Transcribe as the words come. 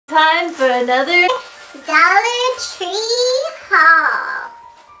Time for another Dollar Tree haul.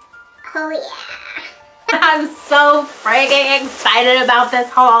 Oh yeah. I'm so freaking excited about this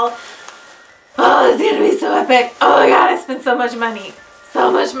haul. Oh, it's gonna be so epic. Oh my god, I spent so much money. So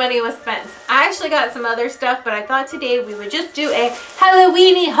much money was spent. I actually got some other stuff, but I thought today we would just do a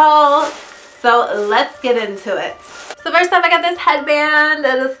Halloweeny haul. So let's get into it. So first off, I got this headband.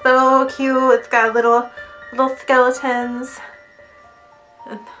 It is so cute. It's got little skeletons.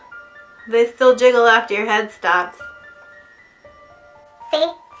 They still jiggle after your head stops. See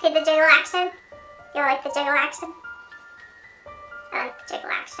the jiggle action? You like the jiggle action? I like the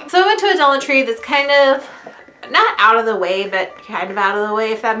jiggle action. So I went to a Dollar Tree that's kind of not out of the way, but kind of out of the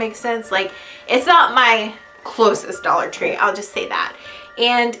way, if that makes sense. Like, it's not my closest Dollar Tree, I'll just say that.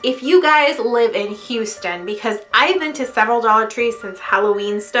 And if you guys live in Houston, because I've been to several Dollar Trees since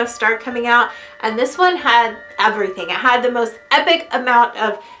Halloween stuff started coming out, and this one had everything. It had the most epic amount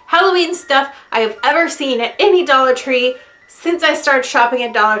of Halloween stuff I have ever seen at any Dollar Tree since I started shopping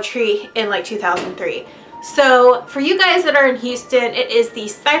at Dollar Tree in like 2003. So for you guys that are in Houston, it is the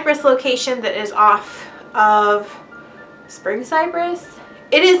Cypress location that is off of Spring Cypress.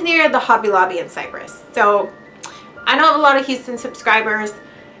 It is near the Hobby Lobby in Cypress. So I know I have a lot of Houston subscribers,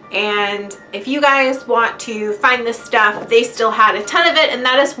 and if you guys want to find this stuff, they still had a ton of it, and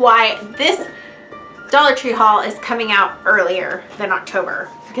that is why this Dollar Tree haul is coming out earlier than October,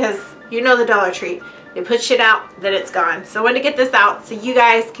 because you know the Dollar Tree, they put shit out, then it's gone. So I wanted to get this out so you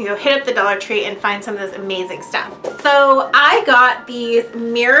guys can go hit up the Dollar Tree and find some of this amazing stuff. So I got these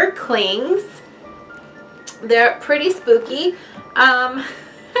mirror clings. They're pretty spooky.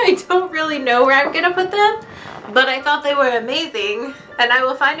 I don't really know where I'm gonna put them, but I thought they were amazing, and I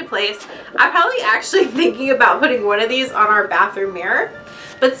will find a place. I'm probably actually thinking about putting one of these on our bathroom mirror.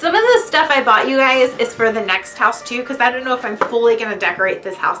 But some of the stuff I bought you guys is for the next house too, because I don't know if I'm fully gonna decorate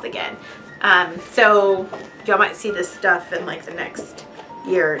this house again. So y'all might see this stuff in like the next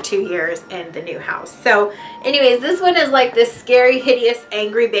year or 2 years in the new house. So anyways, this one is like this scary, hideous,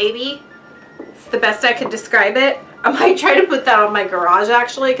 angry baby. It's the best I could describe it. I might try to put that on my garage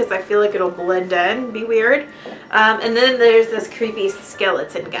actually, because I feel like it'll blend in, be weird. And then there's this creepy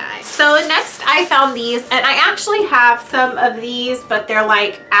skeleton guy. So next I found these, and I actually have some of these, but they're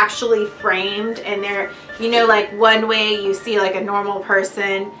like actually framed, and they're, you know, like one way you see like a normal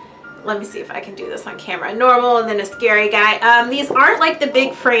person. Let me see if I can do this on camera. Normal, and then a scary guy. These aren't like the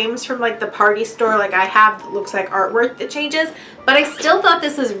big frames from like the party store like I have that looks like artwork that changes, but I still thought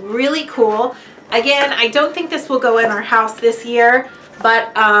this was really cool. Again, I don't think this will go in our house this year, but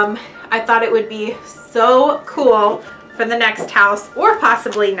I thought it would be so cool for the next house, or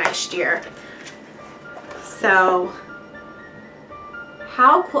possibly next year. So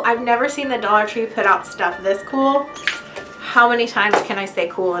how cool. I've never seen the Dollar Tree put out stuff this cool. How many times can I say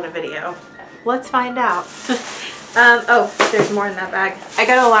cool in a video? Let's find out. Oh, there's more in that bag. I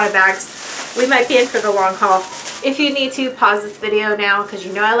got a lot of bags. We might be in for the long haul. If you need to, pause this video now, because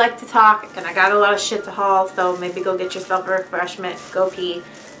you know I like to talk and I got a lot of shit to haul, so maybe go get yourself a refreshment, go pee.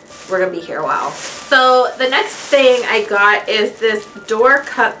 We're gonna be here a while. So the next thing I got is this door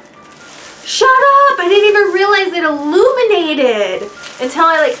cup. Shut up! I didn't even realize it illuminated until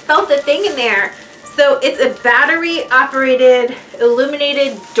I like felt the thing in there. So it's a battery operated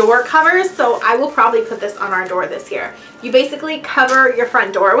illuminated door cover, so I will probably put this on our door this year. You basically cover your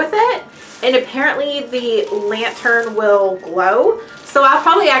front door with it, and apparently the lantern will glow. So I'll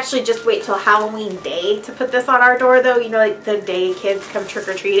probably actually just wait till Halloween day to put this on our door though, you know, like the day kids come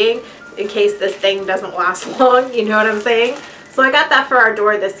trick-or-treating, in case this thing doesn't last long, you know what I'm saying? So I got that for our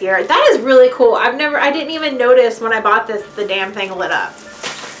door this year. That is really cool. I didn't even notice when I bought this, the damn thing lit up.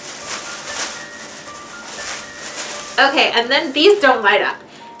 Okay, and then these don't light up.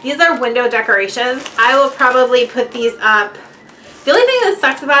 These are window decorations. I will probably put these up. The only thing that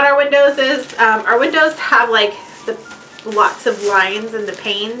sucks about our windows is our windows have like lots of lines in the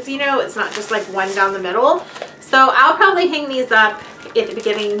panes, you know, it's not just like one down the middle. So I'll probably hang these up at the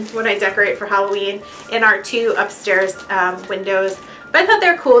beginning when I decorate for Halloween in our two upstairs windows. But I thought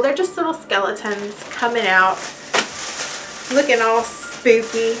they're cool. They're just little skeletons coming out, looking all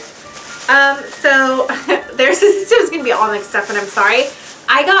spooky. So this is going to be all mixed up, and I'm sorry.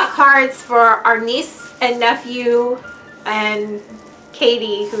 I got cards for our niece and nephew and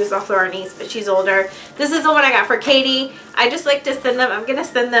Katie, who is also our niece, but she's older. This is the one I got for Katie. I just like to send them, I'm going to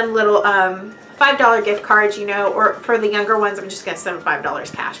send them little $5 gift cards, you know, or for the younger ones, I'm just going to send them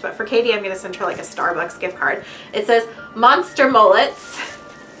 $5 cash. But for Katie, I'm going to send her like a Starbucks gift card. It says, Monster Mullets.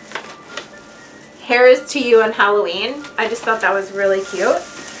 Hair is to you on Halloween. I just thought that was really cute.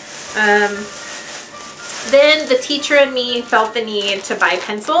 Then the teacher and me felt the need to buy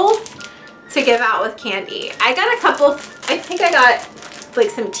pencils to give out with candy. I got a couple, I think I got like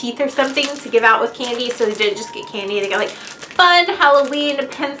some teeth or something to give out with candy. So they didn't just get candy, they got like fun Halloween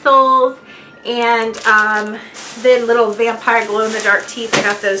pencils. And then little vampire glow-in-the-dark teeth. I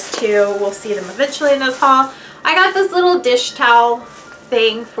got those too. We'll see them eventually in this haul. I got this little dish towel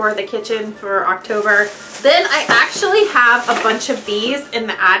thing for the kitchen for October. Then I actually have a bunch of these in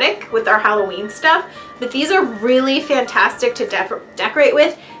the attic with our Halloween stuff. But these are really fantastic to decorate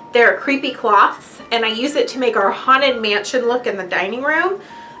with. They're creepy cloths, and I use it to make our haunted mansion look in the dining room.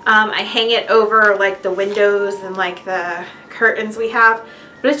 I hang it over like the windows and like the curtains we have.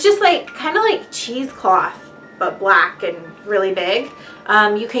 But it's just like kind of like cheesecloth, but black and really big.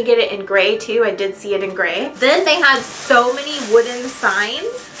 You can get it in gray too. I did see it in gray. Then they had so many wooden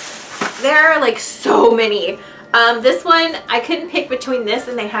signs. There are like so many. This one, I couldn't pick between this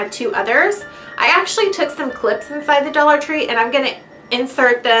and they had two others. I actually took some clips inside the Dollar Tree and I'm gonna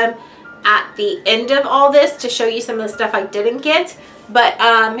insert them at the end of all this to show you some of the stuff I didn't get. But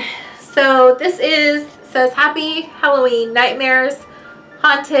so this says Happy Halloween Nightmares,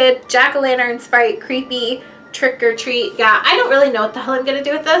 Haunted, Jack-o'-lantern, Sprite, Creepy, Trick or Treat. Yeah, I don't really know what the hell I'm gonna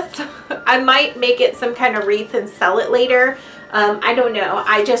do with this. I might make it some kind of wreath and sell it later. I don't know.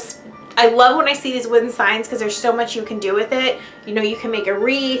 I love when I see these wooden signs because there's so much you can do with it. You know, you can make a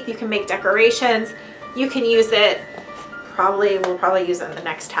wreath, you can make decorations, you can use it. We'll probably use it in the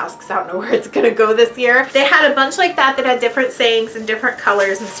next house because I don't know where it's gonna go this year. They had a bunch like that had different sayings and different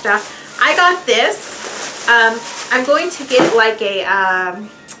colors and stuff. I got this. I'm going to get like a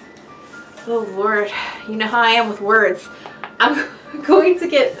oh Lord, you know how I am with words. I'm going to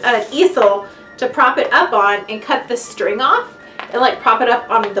get an easel to prop it up on and cut the string off and like prop it up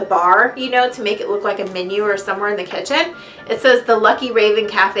on the bar, you know, to make it look like a menu or somewhere in the kitchen. It says the Lucky Raven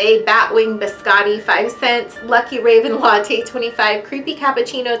Cafe, Batwing Biscotti 5 cents, Lucky Raven Latte 25, Creepy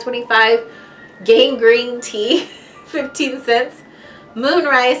Cappuccino 25, Gangrene Tea 15 cents,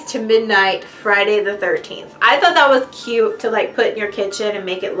 Moonrise to Midnight Friday the 13th. I thought that was cute to like put in your kitchen and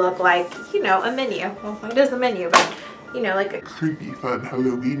make it look like, you know, a menu. Well, it is a menu, but you know, like a creepy fun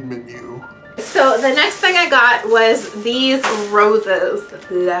Halloween menu. So the next thing I got was these roses,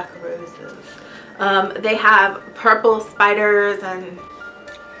 black roses. They have purple spiders and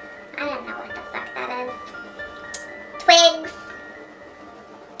I don't know what the fuck that is. Twigs.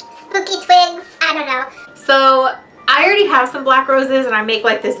 Spooky twigs. I don't know. So I already have some black roses and I make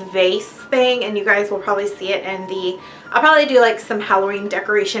like this vase thing and you guys will probably see it in I'll probably do like some Halloween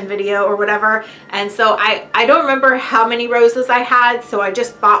decoration video or whatever. And so I don't remember how many roses I had, so I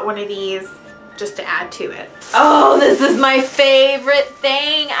just bought one of these just to add to it. Oh, this is my favorite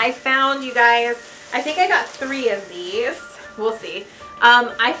thing I found, you guys. I think I got 3 of these. We'll see.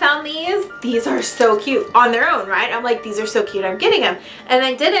 I found these. These are so cute on their own, right? I'm like, these are so cute, I'm getting them. And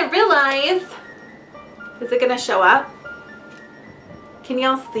I didn't realize, is it gonna show up? Can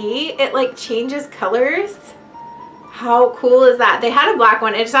y'all see? It like changes colors. How cool is that? They had a black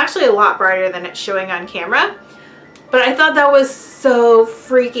one. It's actually a lot brighter than it's showing on camera. But I thought that was so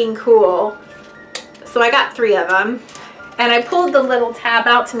freaking cool. So I got 3 of them. And I pulled the little tab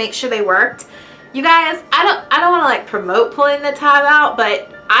out to make sure they worked. You guys, I don't want to like promote pulling the tab out,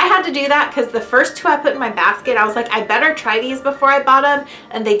 but I had to do that because the first 2 I put in my basket, I was like, I better try these before I bought them,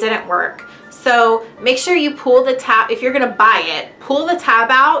 and they didn't work. So make sure you pull the tab, if you're going to buy it, pull the tab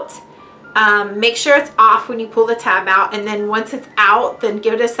out. Make sure it's off when you pull the tab out, and then once it's out, then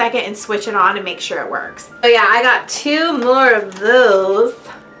give it a second and switch it on and make sure it works. So yeah, I got 2 more of those.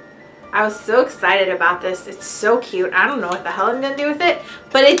 I was so excited about this. It's so cute. I don't know what the hell I'm gonna do with it,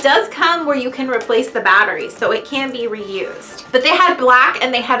 but it does come where you can replace the battery, so it can be reused. But they had black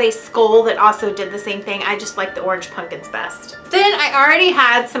and they had a skull that also did the same thing. I just like the orange pumpkins best. Then I already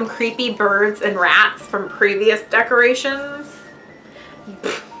had some creepy birds and rats from previous decorations.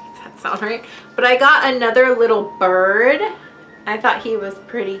 Does that sound right? But I got another little bird. I thought he was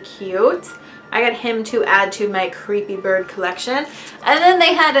pretty cute. I got him to add to my creepy bird collection. And then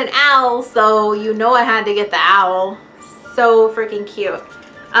they had an owl, so you know I had to get the owl. So freaking cute.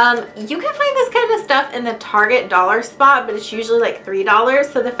 You can find this kind of stuff in the Target dollar spot, but it's usually like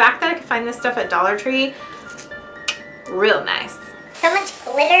 $3. So the fact that I can find this stuff at Dollar Tree, real nice. So much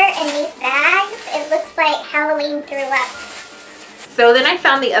glitter in these bags, it looks like Halloween threw up. So then I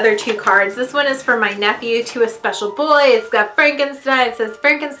found the other 2 cards. This one is for my nephew, To a Special Boy. It's got Frankenstein. It says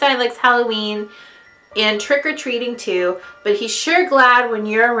Frankenstein likes Halloween and trick-or-treating too, but he's sure glad when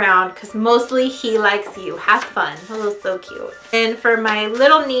you're around because mostly he likes you. Have fun. Oh, so cute. And for my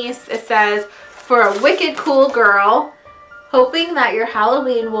little niece, it says, for a wicked cool girl, hoping that your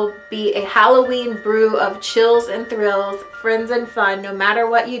Halloween will be a Halloween brew of chills and thrills, friends and fun. No matter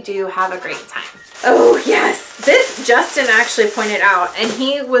what you do, have a great time. Oh yes, this Justin actually pointed out, and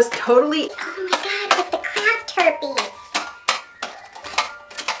he was totally... Oh my god, with the craft herpes.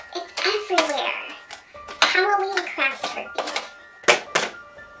 It's everywhere. Halloween craft herpes.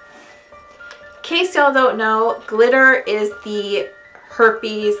 In case y'all don't know, glitter is the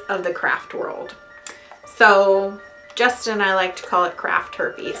herpes of the craft world. So Justin and I like to call it craft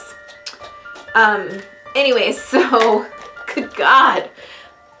herpes. Anyway, so good God,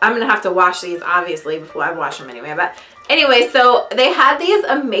 I'm gonna have to wash these obviously before I wash them anyway. But anyway, so they had these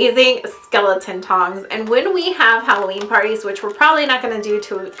amazing skeleton tongs, and when we have Halloween parties, which we're probably not gonna do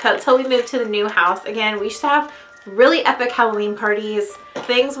till we move to the new house again, we used to have really epic Halloween parties.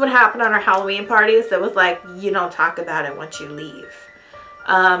 Things would happen on our Halloween parties that was like, you don't talk about it once you leave.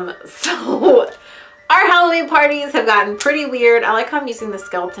 So our Halloween parties have gotten pretty weird. I like how I'm using the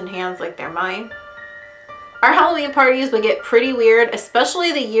skeleton hands like they're mine. Our Halloween parties would get pretty weird,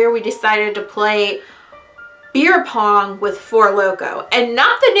 especially the year we decided to play beer pong with Four Loko. And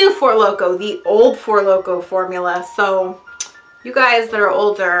not the new Four Loko, the old Four Loko formula. So you guys that are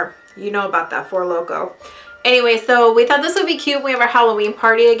older, you know about that Four Loko. Anyway, so we thought this would be cute. We have our Halloween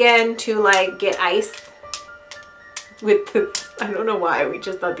party again to like get ice with this. I don't know why. We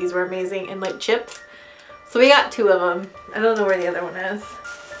just thought these were amazing. And like chips. So we got 2 of them. I don't know where the other one is.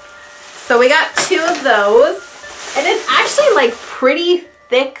 So we got 2 of those. And it's actually like pretty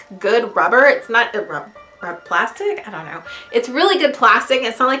thick, good rubber. It's not a rubber plastic. I don't know. It's really good plastic.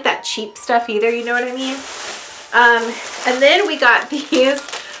 It's not like that cheap stuff either. You know what I mean? And then we got these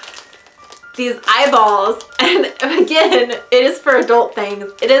eyeballs. And again, it is for adult things.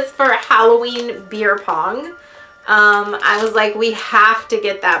 It is for Halloween beer pong. I was like, we have to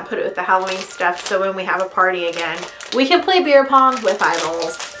get that, put it with the Halloween stuff, so when we have a party again, we can play beer pong with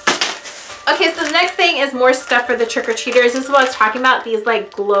eyeballs. Okay, so the next thing is more stuff for the trick-or-treaters. This is what I was talking about, these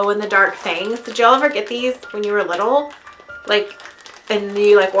like glow-in-the-dark things. Did y'all ever get these when you were little? Like, and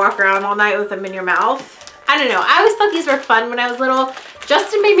you like walk around all night with them in your mouth? I don't know. I always thought these were fun when I was little.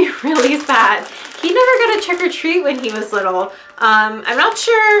 Justin made me really sad. He never got a trick-or-treat when he was little. I'm not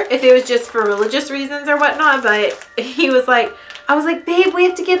sure if it was just for religious reasons or whatnot, but he was like, I was like, babe, we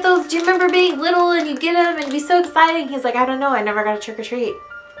have to get those. Do you remember being little and you get them and it'd be so exciting? He's like, I don't know. I never got a trick-or-treat.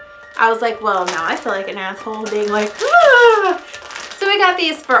 I was like, well, now I feel like an asshole being like, ah. So we got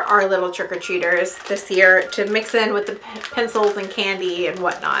these for our little trick-or-treaters this year to mix in with the pencils and candy and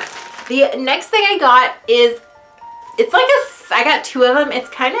whatnot. The next thing I got is, it's like I got 2 of them. It's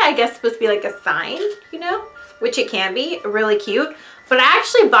kind of, I guess, supposed to be like a sign, you know, which it can be really cute. But I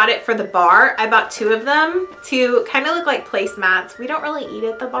actually bought it for the bar. I bought 2 of them to kind of look like placemats. We don't really eat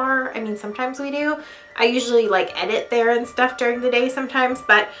at the bar. I mean, sometimes we do. I usually like edit there and stuff during the day sometimes,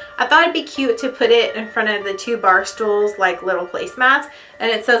 but I thought it'd be cute to put it in front of the 2 bar stools like little placemats. And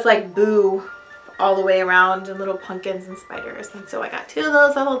it says like boo all the way around and little pumpkins and spiders. And so I got 2 of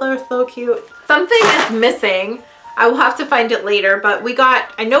those. I thought they were so cute. Something is missing. I will have to find it later, but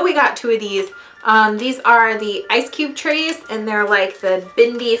I know we got 2 of these. These are the ice cube trays, and they're like the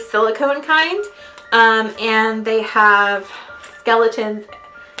bendy silicone kind. And they have skeletons.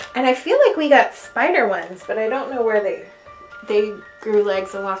 And I feel like we got spider ones, but I don't know where they grew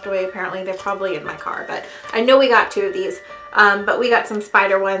legs and walked away. Apparently they're probably in my car, but I know we got 2 of these. But we got some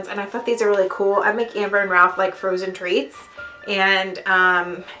spider ones, and I thought these are really cool. I make Amber and Ralph like frozen treats, and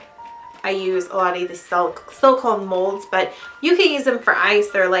I use a lot of these silicone molds, but you can use them for ice.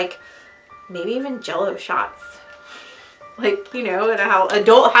 They're like maybe even Jello shots, like, you know, at an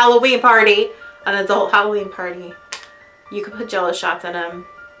adult Halloween party, you could put Jello shots in them.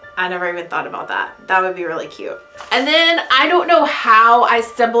 I never even thought about that. That would be really cute. And then I don't know how I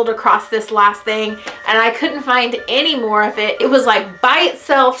stumbled across this last thing, and I couldn't find any more of it. It was like by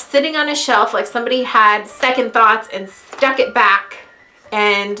itself sitting on a shelf, like somebody had second thoughts and stuck it back.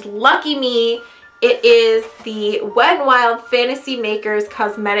 And lucky me, it is the Wet n Wild Fantasy Makers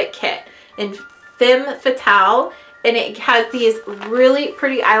Cosmetic Kit in Femme Fatale. And it has these really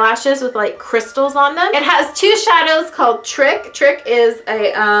pretty eyelashes with like crystals on them. It has 2 shadows called Trick. Trick is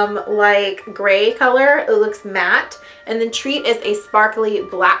a like gray color. It looks matte. And then Treat is a sparkly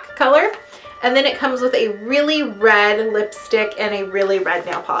black color. And then it comes with a really red lipstick and a really red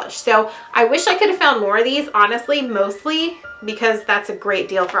nail polish. So I wish I could have found more of these, honestly, mostly because that's a great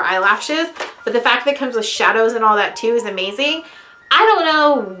deal for eyelashes. But the fact that it comes with shadows and all that too is amazing. I don't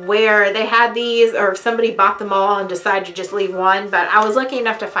know where they had these or if somebody bought them all and decided to just leave one, but I was lucky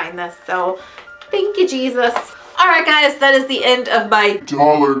enough to find this. So thank you, Jesus. All right, guys, that is the end of my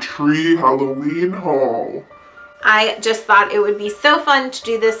Dollar Tree Halloween haul. I just thought it would be so fun to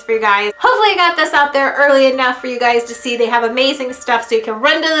do this for you guys. Hopefully I got this out there early enough for you guys to see. They have amazing stuff, so you can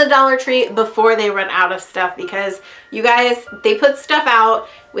run to the Dollar Tree before they run out of stuff, because you guys, they put stuff out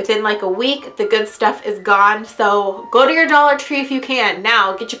within like a week, the good stuff is gone. So go to your Dollar Tree if you can.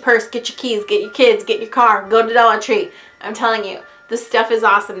 Now, get your purse, get your keys, get your kids, get your car, go to Dollar Tree. I'm telling you, this stuff is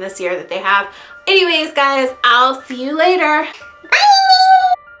awesome this year that they have. Anyways, guys, I'll see you later.